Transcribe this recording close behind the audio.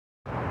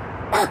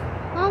So,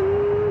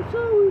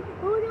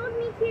 that was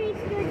me, Curious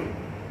George.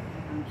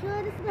 I'm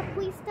sure this is a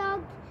police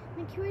dog.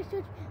 And Curious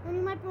George, and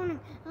you might be wondering,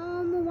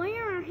 why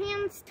are our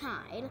hands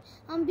tied?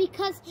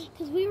 Because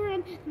we were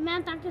in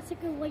Mad Dr.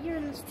 Secret Warrior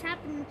in this trap,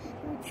 and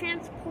we were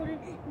transported,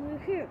 and we were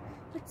here.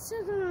 It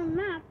says on our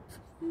map,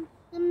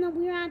 that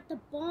we were at the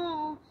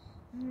Ball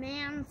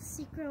Man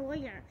Secret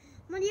Warrior.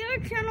 On the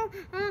other channel,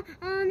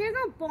 there's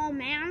no Ball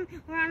Man.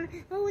 And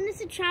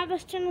this is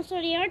Travis channel, so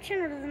the other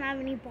channel doesn't have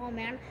any Ball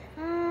Man.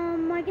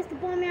 I guess the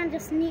Ball Man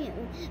just new,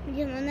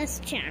 because on this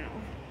channel.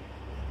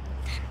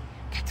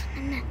 That's what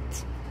I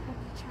meant.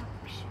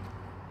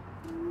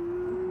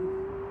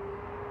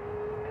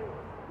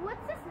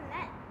 What's this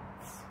net?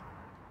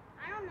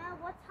 I don't know.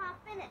 What's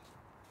hop in it?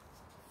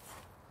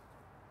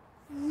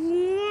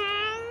 No!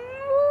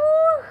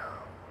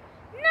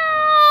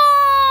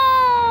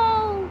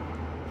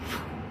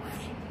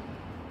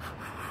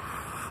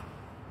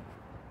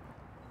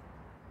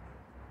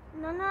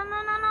 No, no, no,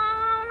 no, no,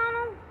 no,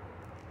 no.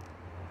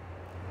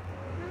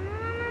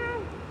 No.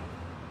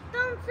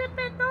 Don't zip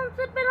it all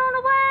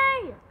the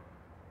way.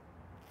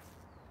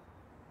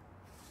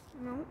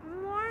 No,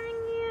 I'm warning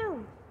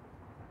you.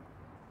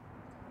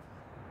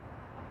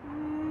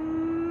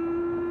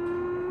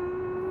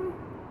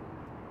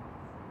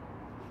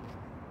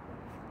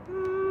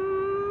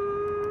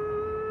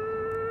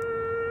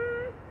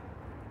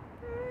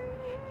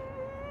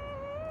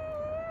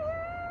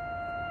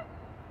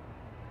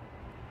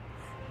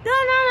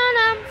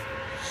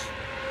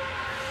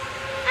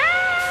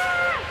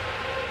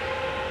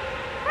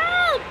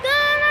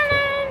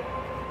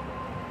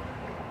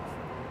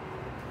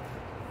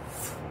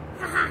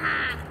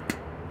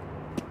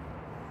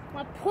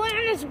 My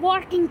plan is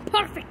working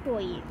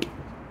perfectly.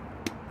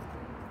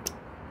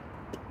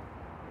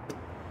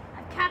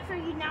 I've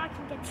captured you now. I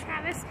can get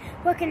Travis.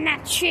 Look in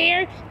that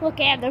chair. Look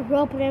at the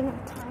rope at every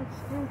time.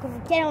 And I'm gonna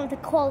get him with the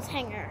clothes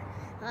hanger.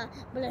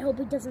 But I hope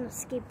he doesn't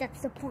escape.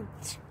 That's the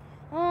point.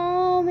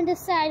 And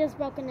this side is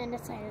broken and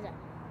this side is up.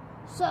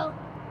 So,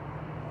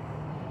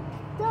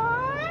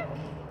 done.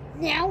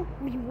 Now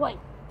we wait.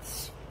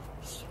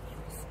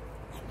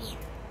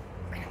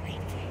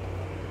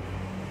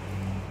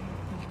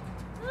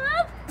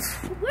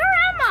 Where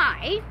am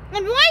I?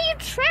 And why are you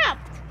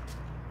trapped?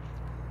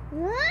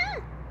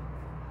 What?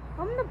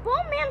 The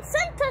Ball Man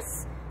sent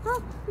us.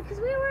 Because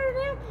we were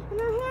there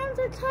and our hands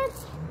are tied.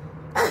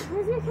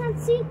 As you can't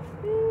see, and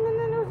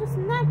then there was this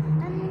net.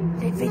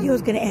 And The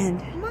video's gonna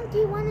end.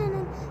 Monkey went in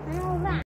and all that.